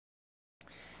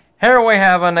Here we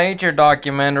have a nature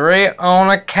documentary on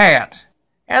a cat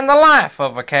and the life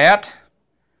of a cat.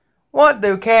 What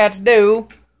do cats do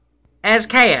as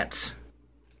cats?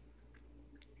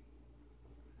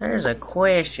 There's a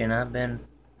question I've been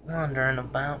wondering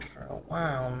about for a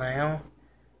while now.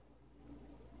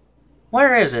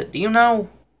 Where is it? Do you know?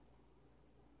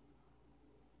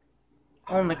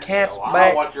 On the cat's back. I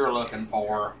know what you're looking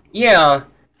for. Yeah.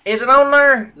 Is it on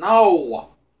there?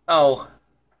 No. Oh.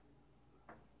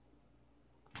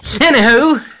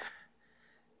 Anywho.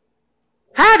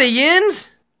 Howdy, yins.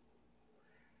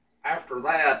 After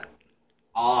that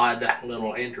odd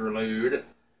little interlude,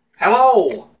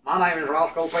 hello, my name is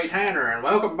Roscoe P. Tanner, and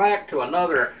welcome back to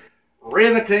another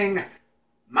riveting,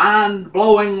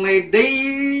 mind-blowingly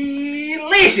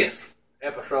delicious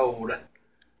episode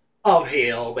of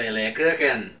Hillbilly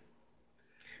Cooking.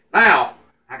 Now,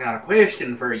 I got a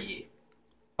question for you.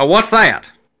 Oh, what's that?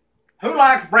 Who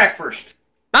likes breakfast?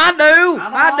 I do.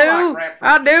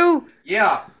 I do.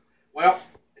 Yeah. Well,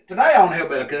 today on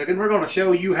Hillbilly Cooking, we're going to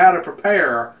show you how to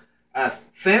prepare a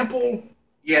simple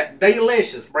yet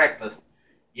delicious breakfast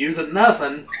using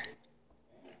nothing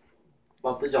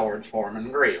but the George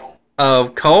Foreman grill.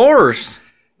 Of course.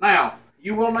 Now,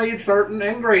 you will need certain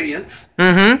ingredients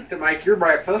to make your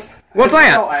breakfast. What's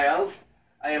that? As well as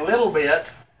a little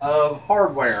bit of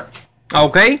hardware.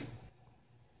 Okay.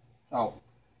 So,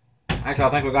 actually, I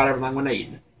think we got everything we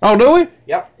need. Oh, do we?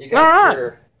 Yep. You got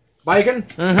your bacon.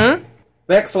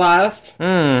 Thick sliced.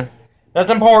 That's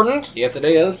important. Yes, it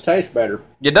is. Tastes better.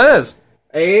 It does.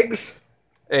 Eggs.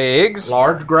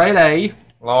 Large grade A.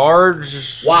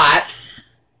 Large. White.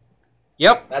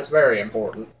 Yep. That's very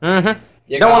important.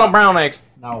 You don't want no brown eggs.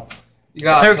 No. You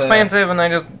got too expensive, and they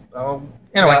just. Oh,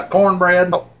 anyway. You got cornbread.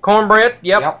 Oh, cornbread.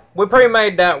 Yep. We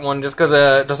pre-made that one just because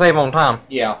to save on time.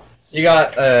 Yeah. You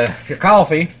got your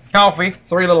coffee.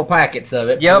 3 little packets of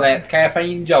it. Yep. For that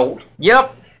caffeine jolt.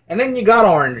 Yep. And then you got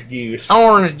orange juice.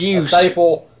 Orange juice. A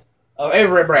staple of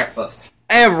every breakfast.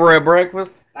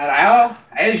 Now,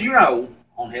 as you know,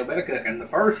 on Hillbilly Cooking, the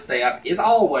first step is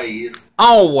always,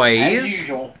 as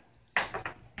usual,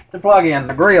 to plug in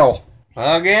the grill.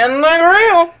 And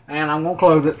I'm going to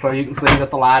close it so you can see that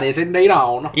the light is indeed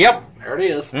on. Yep. There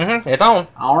it is. It's on.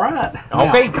 All right.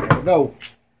 Okay. Now, there we go.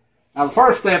 Now, the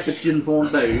first step that you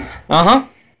want to do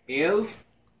is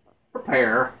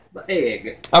prepare the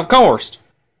egg. Of course.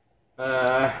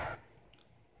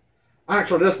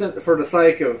 Actually, just for the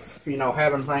sake of,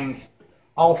 having things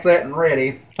all set and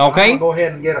ready, okay, I'm going to go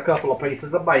ahead and get a couple of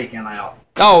pieces of bacon out.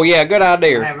 Oh, yeah, good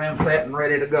idea. Have them set and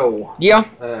ready to go. Yeah.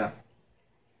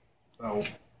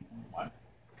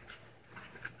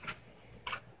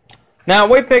 Now,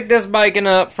 we picked this bacon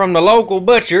up from the local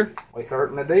butcher. We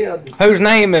certainly did. Whose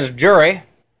name is Jerry.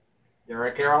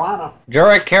 Jerry Carolina.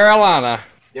 Jerry Carolina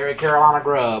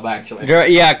Grubb, actually.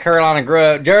 Carolina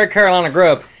Grubb. Jerry Carolina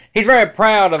Grubb. He's very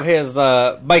proud of his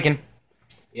bacon.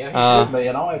 Yeah, he should be.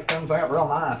 It always comes out real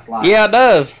nice. Yeah, it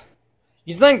does.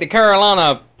 You'd think the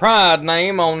Carolina Pride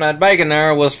name on that bacon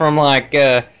there was from,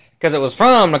 because it was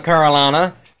from the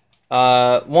Carolina,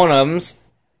 one of them's.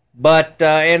 But,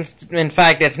 in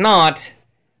fact, it's not.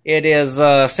 It is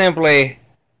simply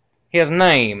his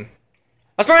name.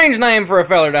 A strange name for a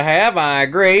feller to have, I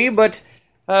agree, but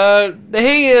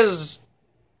he is,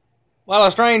 well,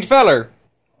 a strange feller.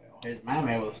 His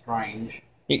mammy was strange.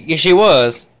 She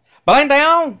was. But ain't they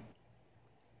all?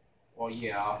 Well,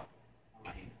 yeah.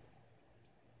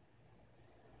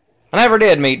 I never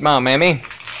did meet my mammy.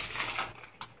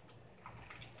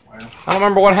 Well, I don't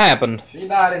remember what happened. She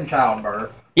died in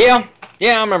childbirth. Yeah,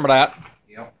 I remember that.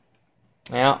 Yep.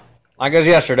 Yeah, like it was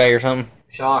yesterday or something.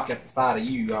 Shock at the sight of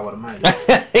you, I would imagine.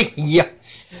 Yeah,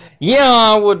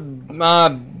 I would,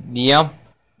 yeah.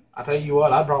 I tell you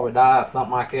what, I'd probably die if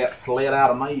something like that slid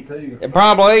out of me, too.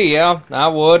 Probably, yeah, I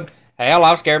would. Hell,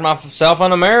 I've scared myself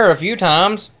in the mirror a few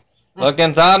times. Looked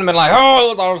inside and been like,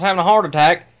 oh, I thought I was having a heart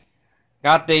attack.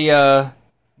 Got the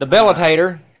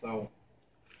debilitator. So,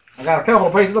 I got a couple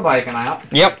of pieces of bacon out.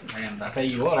 Yep. And I tell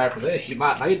you what, after this, you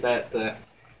might need that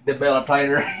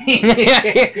debilitator.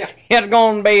 It's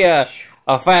going to be a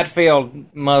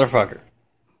fat-filled motherfucker.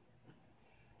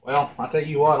 Well, I tell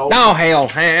you what. Oh, hell.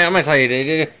 Hey, let me tell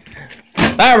you.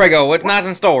 There we go. It's nice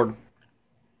and stored.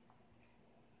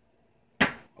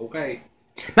 Okay.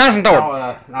 Nice and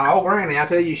stored. Now, old Granny, I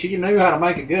tell you, she knew how to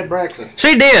make a good breakfast.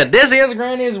 She did. This is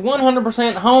Granny's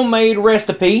 100% homemade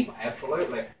recipe.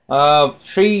 Absolutely.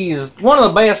 She's one of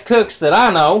the best cooks that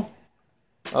I know,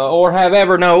 or have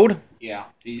ever known. Yeah,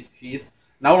 she's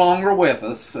no longer with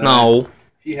us. No.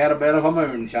 She had a bit of a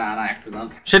moonshine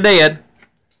accident. She did.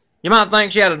 You might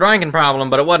think she had a drinking problem,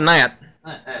 but it wasn't that.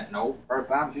 No, first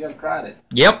time she ever tried it.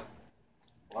 Yep.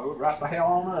 Load right the hell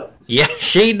on up. Yeah,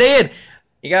 she did.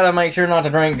 You gotta make sure not to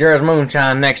drink Jerry's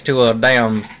moonshine next to a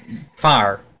damn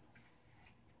fire.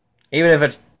 Even if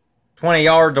it's 20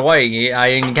 yards away, you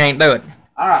can't do it.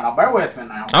 Alright, now bear with me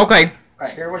now. Okay.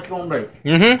 Okay, here's what you're gonna do.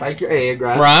 Mm-hmm. Take your egg,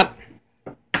 right?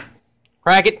 Right.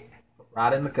 Crack it.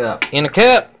 Right in the cup. In the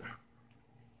cup.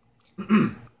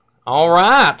 All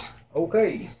right.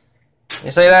 Okay.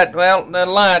 You see that? Well, the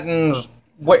lighting's...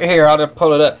 Wait, here, I'll just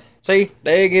pull it up. See?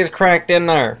 The egg is cracked in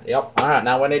there. Yep. Alright,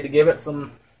 now we need to give it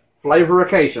some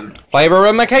flavorification.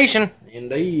 Flavorification.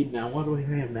 Indeed. Now, what do we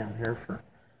have down here for...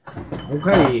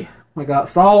 Okay. We got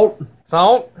salt.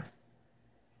 Salt.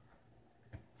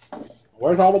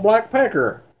 Where's all the black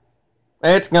pepper?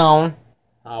 It's gone.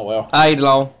 Oh, well. I ate it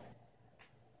all.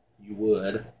 You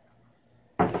would.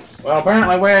 Well,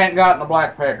 apparently we ain't got the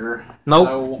black pepper.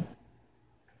 Nope.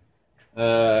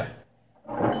 So,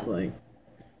 let's see.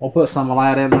 We'll put some of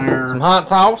that in there. Some hot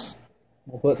sauce.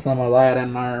 We'll put some of that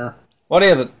in there. What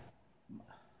is it?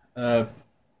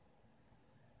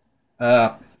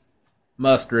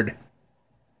 Mustard.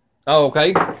 Oh,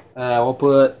 okay. We'll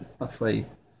put, let's see.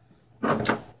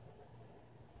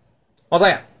 What's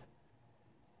that?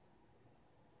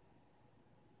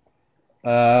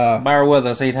 Bear with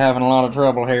us. He's having a lot of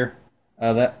trouble here.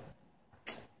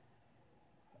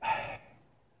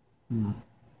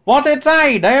 What's it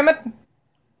say, damn it?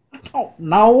 Oh,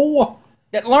 no.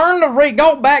 Learn to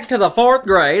go back to the 4th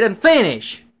grade and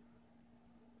finish.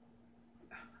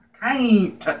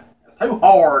 Ain't. It's too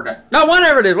hard. No,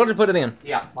 whatever it is, we'll just put it in.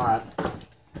 Yeah, alright.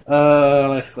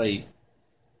 Let's see.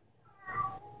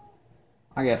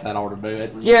 I guess that ought to do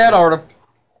it. Yeah, it ought to.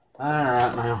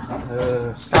 Alright,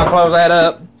 now. I'll close that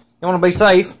up. You want to be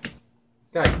safe.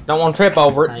 Okay. Don't want to trip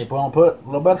over Now it. you're going to put a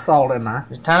little bit of salt in there.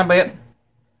 Just a tiny bit.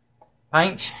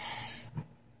 Pinch.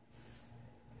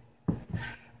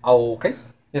 Okay.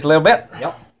 Just a little bit.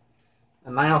 Yep.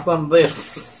 And now some of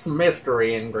this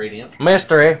mystery ingredient.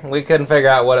 Mystery. We couldn't figure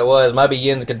out what it was. Maybe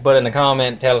Yins could put in the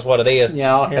comment and tell us what it is.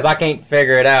 Yeah. Because I can't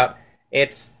figure it out.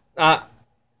 It's... I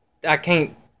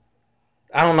can't...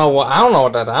 I don't know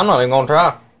what that's... I'm not even going to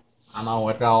try. I know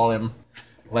it's all them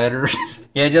letters.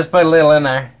 Yeah, just put a little in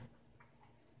there.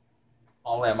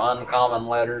 All them uncommon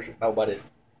letters. Nobody.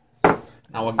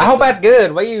 I hope that's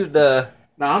good. We used Now,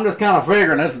 I'm just kind of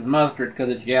figuring this is mustard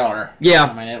because it's yellow. Yeah.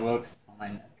 I mean, it looks...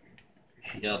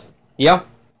 Yep. Yeah.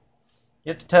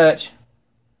 Just a touch.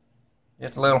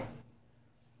 Just a little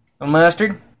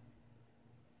mustard.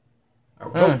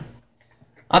 Okay.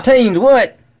 I'll tell you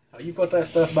what. So you put that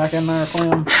stuff back in there,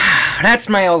 Clem? That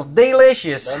smells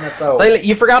delicious. Doesn't it though?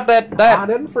 You forgot that I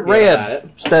didn't forget red about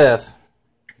it. stuff.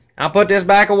 I'll put this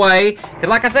back away. Because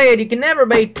like I said, you can never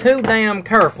be too damn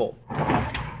careful.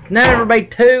 Never be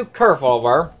too careful of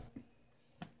her.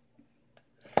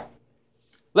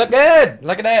 Look good.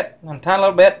 Look at that. I'm tiny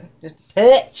little bit. Just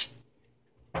a touch.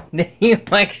 You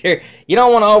make sure you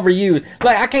don't want to overuse.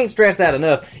 Like, I can't stress that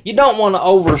enough. You don't want to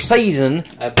over season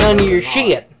none of your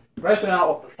shit. Especially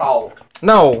not with the salt.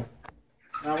 No.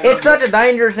 It's such a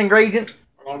dangerous ingredient.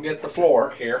 We're gonna get the flour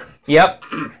here. Yep.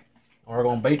 We're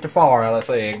gonna beat the flour out of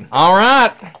this egg. All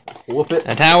right. Whoop it.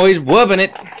 That's how he's whooping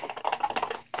it.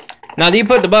 Now, do you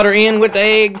put the butter in with the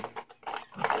egg?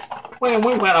 Well,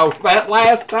 we went over that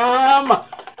last time.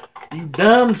 You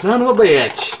dumb son of a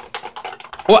bitch.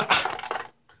 What?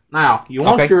 Now, you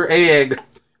want your egg,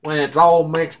 when it's all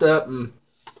mixed up and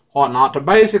whatnot, to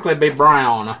basically be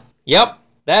brown. Yep.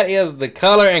 That is the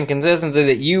color and consistency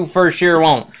that you for sure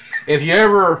want. If you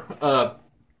ever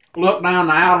look down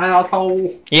the outhouse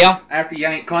hole after you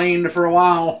ain't cleaned for a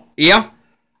while,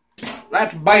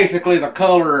 that's basically the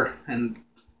color and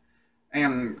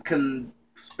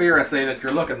conspiracy that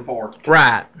you're looking for.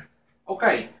 Right.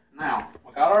 Okay, now,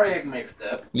 we got our egg mixed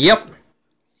up. Yep.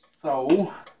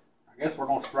 So, I guess we're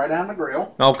going to spray down the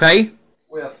grill. Okay.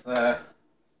 With,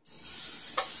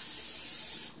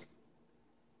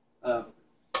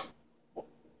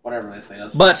 whatever this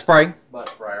is. Butt spray. Butt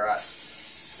spray, right.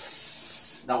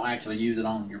 Don't actually use it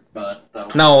on your butt, though.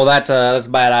 No, that's a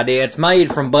bad idea. It's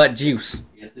made from butt juice.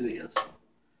 Yes, it is.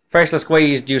 Freshly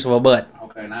squeezed juice of a butt.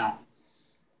 Okay, now.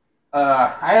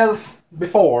 As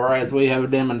before, as we have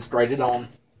demonstrated on a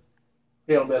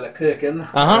little bit of cooking,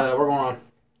 we're going to...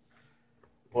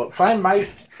 Well, same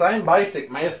basic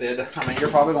method. I mean, you're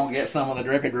probably going to get some of the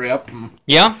drippy drip.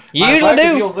 Yeah, you usually do.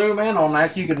 If you'll zoom in on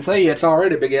that, you can see it's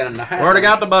already beginning to happen. Already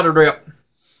got the butter drip.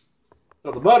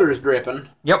 So the butter is dripping.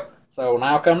 Yep. So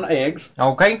now come the eggs.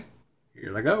 Okay.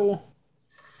 Here they go.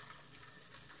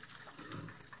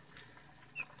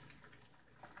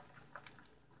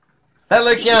 That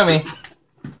looks yummy.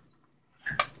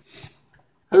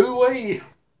 Hoo-wee.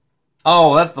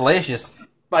 Oh, that's delicious.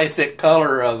 basic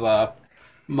color of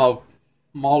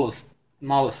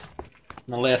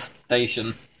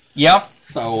molestation. Yep.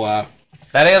 So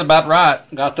That is about right.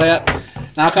 got that.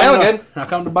 Now good. Now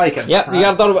come to bacon. Yep, right? you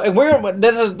got to throw it.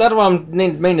 That's what I'm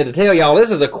meaning to tell y'all.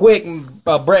 This is a quick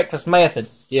breakfast method.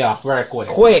 Yeah, very quick.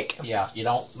 Quick. Yeah, you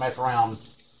don't mess around.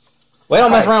 We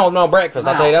don't mess around with no breakfast.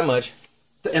 Now, I'll tell you that much.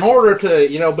 In order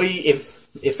to be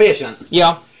efficient,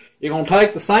 Yeah. you're gonna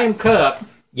take the same cup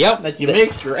Yep. that you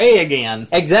mixed your egg in.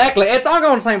 Exactly. It's all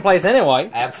going to the same place anyway.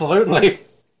 Absolutely.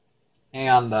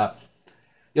 And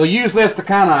you'll use this to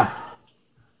kind of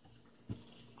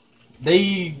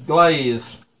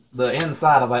deglaze the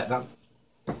inside of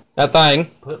That thing.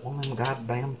 Put one of them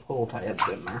goddamn pull tabs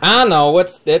in there. I know.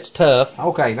 It's tough.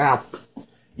 Okay, now,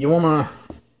 you want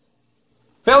to...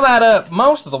 Fill that up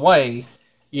most of the way.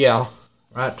 Yeah,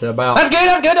 right to about... That's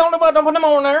good. Don't put them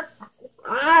on there.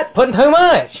 Right. Putting too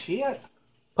much. Shit.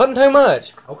 Putting too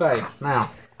much. Okay,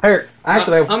 now... Here.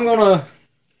 Actually... I'm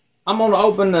gonna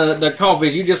open the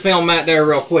coffees. You just film that there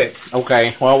real quick.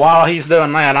 Okay, well, while he's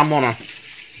doing that, I'm gonna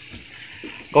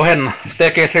go ahead and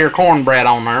stick this here cornbread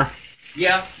on there.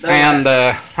 Yeah. And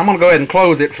I'm gonna go ahead and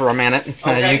close it for a minute.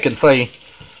 Okay. As you can see,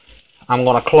 I'm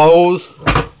gonna close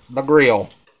the grill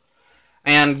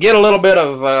and get a little bit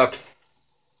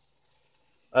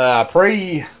of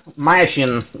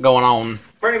pre-mashing going on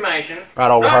Pre-mashing.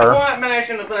 right over Not here. quite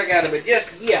mashing the fuck out of it. Just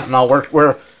yeah. No, we're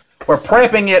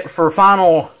prepping it for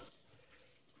final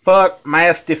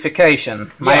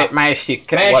mastification. Yeah.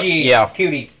 Mashy. Yeah.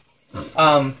 Cutie.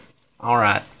 All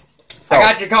right. I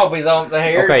got your coffees on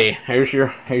here. Okay, here's your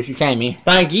cammy.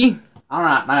 Thank you. All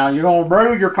right, now you're gonna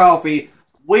brew your coffee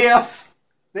with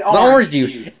the orange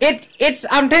juice. It's.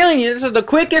 I'm telling you, this is the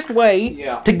quickest way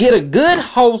to get a good,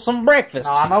 wholesome breakfast.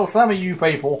 Now, I know some of you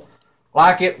people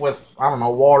like it with, I don't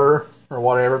know, water or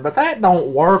whatever, but that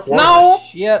don't work. No,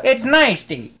 shit. It's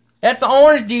nasty. That's the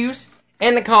orange juice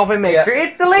and the coffee mixture.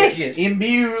 It's delicious. It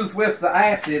imbues with the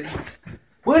acids.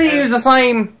 We'll use the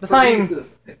same.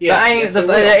 Yes, the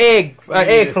egg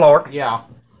flour. Yeah.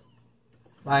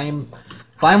 Same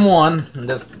one. And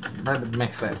just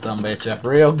mix that sumbitch up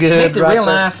real good. Mix it right real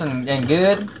there. nice and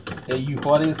good. Tell you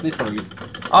what is the truth.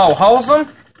 Oh, wholesome?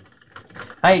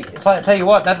 Hey, tell you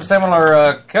what, that's a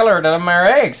similar color to them there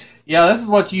eggs. Yeah, this is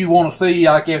what you want to see,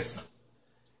 like if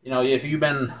you've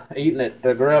been eating it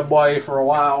the grub way for a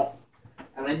while,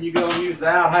 and then you go and use the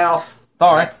outhouse.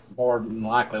 Sorry. That's more than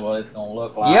likely what it's going to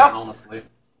look like, Yep. honestly.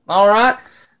 All right.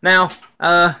 Now,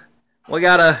 we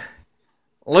got to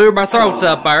lube our throats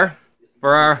up there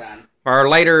for our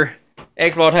later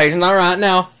exploitation. All right.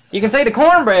 Now, you can see the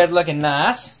cornbread looking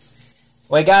nice.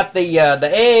 We got the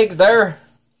eggs there.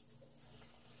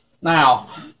 Now,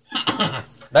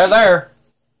 They're there.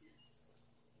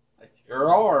 they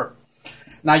sure are.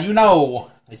 Now, you know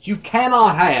that you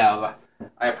cannot have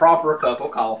a proper cup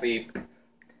of coffee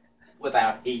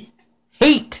without heat.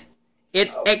 Heat.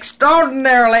 It's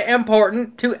extraordinarily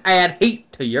important to add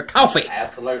heat to your coffee.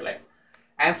 Absolutely.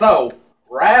 And so,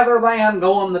 rather than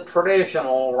going the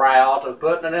traditional route of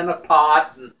putting it in a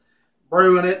pot and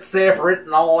brewing it separate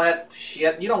and all that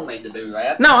shit, you don't need to do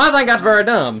that. No, I think that's very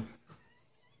dumb.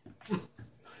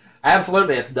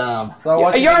 Absolutely, it's dumb. So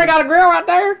what You already got a grill right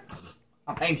there?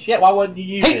 I mean, shit, why wouldn't you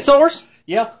use it? Heat source?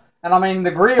 Yep. And I mean, the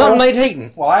grill Something needs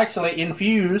heating. will actually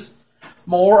infuse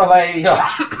more of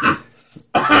a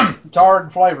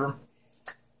charred flavor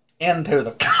into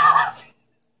the coffee.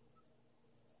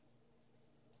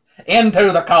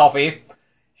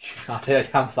 I'll tell you,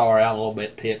 I'm sorry, I'm a little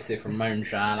bit tipsy from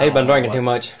moonshine. He's been drinking too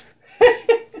much.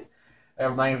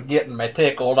 Everything's getting me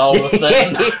tickled all of a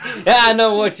sudden. Yeah, I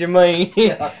know what you mean.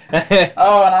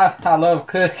 Oh, and I love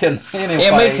cooking anyway.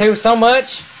 Yeah, me too, so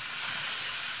much.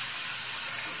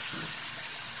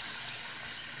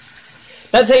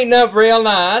 That's heating up real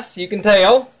nice, you can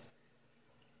tell.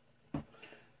 Do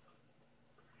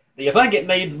you think it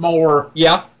needs more?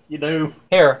 Yeah. You do?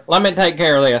 Here, let me take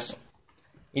care of this.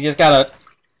 You just gotta,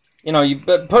 you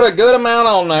put a good amount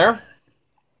on there.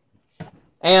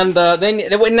 And then,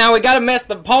 now we gotta mess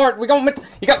the part. You gotta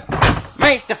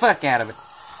mash the fuck out of it.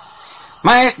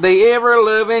 Mash the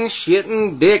ever-loving,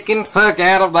 shitting, dicking fuck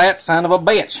out of that son of a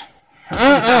bitch.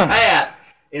 That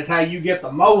is how you get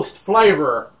the most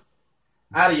flavor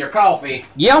out of your coffee.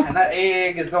 Yeah. And that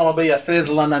egg is going to be a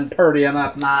sizzling and prettying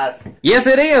up nice. Yes,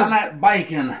 it is. And that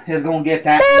bacon is going to get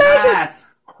that Delicious. nice,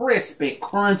 crispy,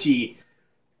 crunchy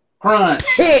crunch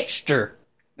Texture.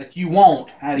 that you want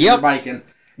out of your bacon.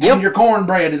 Yep. And your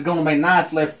cornbread is going to be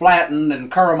nicely flattened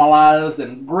and caramelized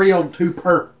and grilled to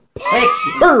perfection.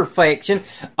 Perfection.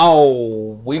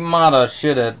 Oh, we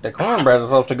shoulda, the cornbread was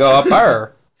supposed to go up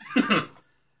there.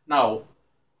 No.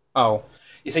 Oh.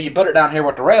 You see, you put it down here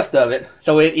with the rest of it,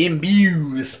 so it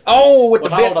imbues with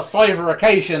with all the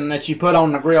flavorification that you put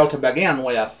on the grill to begin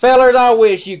with. Fellers, I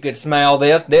wish you could smell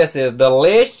this. This is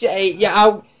delicious. Yeah,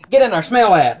 I'll get in there,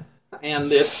 smell that.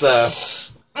 And it's,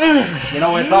 you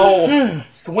know, it's all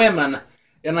swimming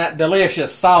in that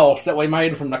delicious sauce that we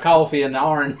made from the coffee and the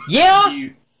orange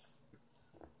juice.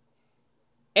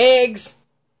 Eggs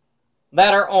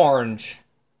that are orange.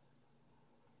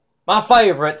 My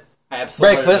favorite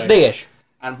breakfast dish.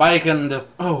 And bacon just,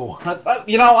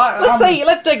 you know,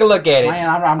 let's take a look at it. Man,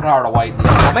 I'm tired of waiting.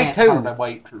 Me too.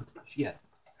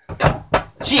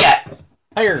 Shit.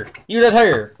 Here, use this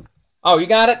here. Oh, you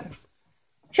got it?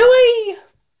 Chewy!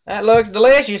 That looks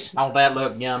delicious. Don't that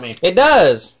look yummy? It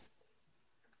does.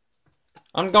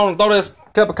 I'm going to throw this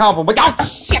cup of coffee. Oh,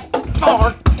 shit!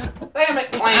 Oh, damn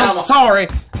it, Clam. I'm sorry.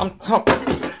 I'm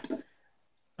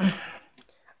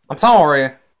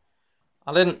sorry.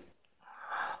 I didn't...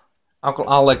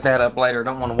 I'll look that up later.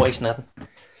 Don't want to waste nothing.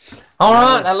 All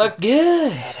right, that looked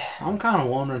good. I'm kind of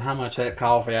wondering how much that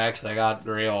coffee actually got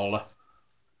grilled.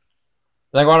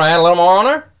 Think we're going to add a little more on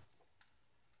there?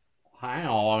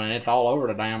 How? I mean, it's all over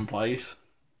the damn place.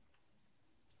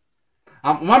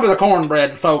 Maybe the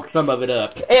cornbread soaked some of it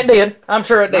up. It did. I'm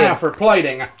sure it did. Now for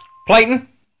plating. Plating?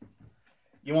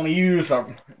 You want to use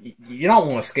something. You don't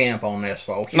want to scamp on this,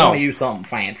 folks. You want to use something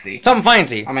fancy. Something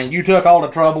fancy. I mean, you took all the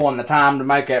trouble and the time to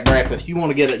make that breakfast. You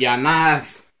want to get it a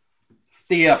nice,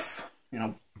 stiff, you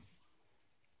know,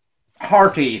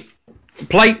 hearty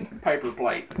plate. Paper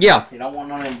plate. Yeah. You don't want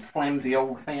none of them flimsy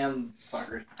old thin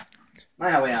fuckers.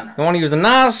 Now then. You want to use a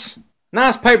nice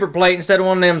paper plate instead of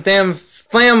one of them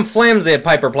flimsy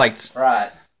paper plates. Right.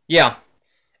 Yeah.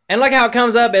 And look how it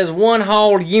comes up as one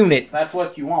whole unit. That's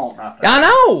what you want right there.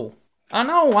 I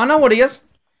know what it is.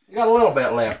 You got a little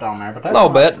bit left on there, but that's a little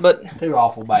bit, but too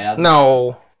awful bad.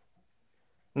 No,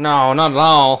 not at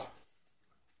all.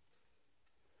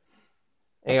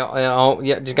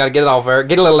 Yeah, just got to get it off there.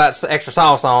 Get a little of that extra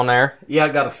sauce on there. Yeah,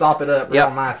 got to sop it up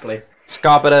real nicely.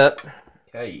 Scop it up.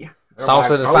 Okay.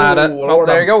 Sauce it fired up. Oh,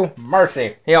 there you go.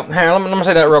 Mercy. Yep. Here, let me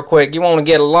say that real quick. You want to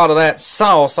get a lot of that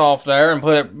sauce off there and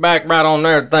put it back right on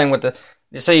there. The thing with the,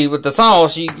 you see, with the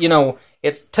sauce, you know,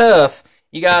 it's tough.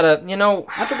 You gotta, you know.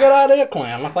 That's a good idea,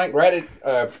 Clem. I think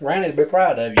Randy'd be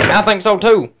proud of you. I think so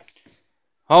too.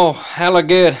 Oh, hella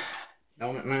good.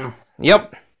 Don't it now?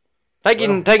 Yep.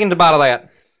 Taking a bite of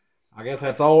that. I guess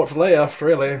that's all that's left,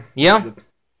 really. Yeah.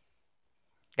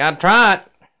 Gotta try it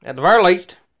at the very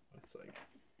least.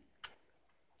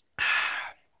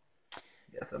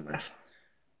 Yes, a mess.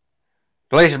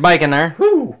 Delicious bacon there.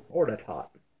 Whew. Or that's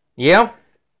hot. Yeah.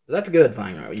 That's a good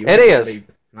thing, though. It is.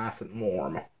 Nice and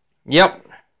warm. Yep.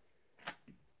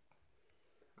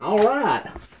 All right.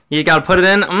 You gotta put it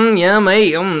in.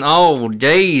 Yummy. Oh,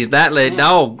 jeez, that little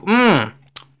dog.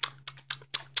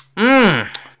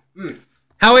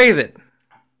 How is it?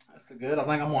 That's good. I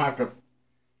think I'm gonna have to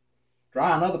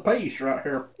try another piece right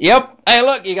here. Yep. Hey,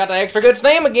 look, you got the extra good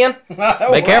steam again.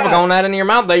 Be careful going that into your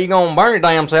mouth, though. You're gonna burn your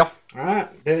damn self. All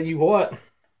right. Tell you what.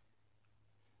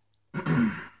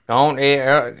 Don't.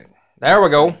 There we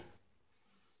go.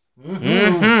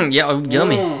 Yeah,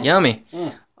 yummy, yummy.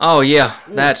 Oh yeah,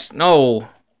 that's no.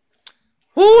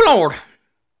 Oh Lord,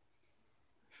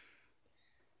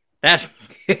 that's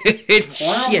good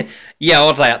shit. Yeah,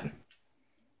 what's that?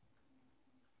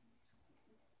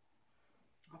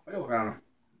 I feel kind of.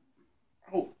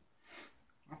 Oh,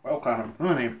 I feel kind of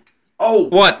funny. Oh,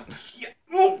 what? Shit.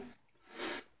 Oh,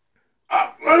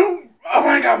 I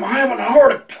think I'm having a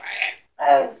heart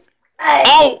attack.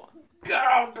 Oh,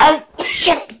 oh,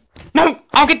 shit. No,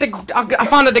 I'll find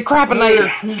a decrapinator.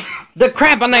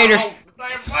 Decrapinator. Oh,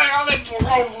 damn thing, I need to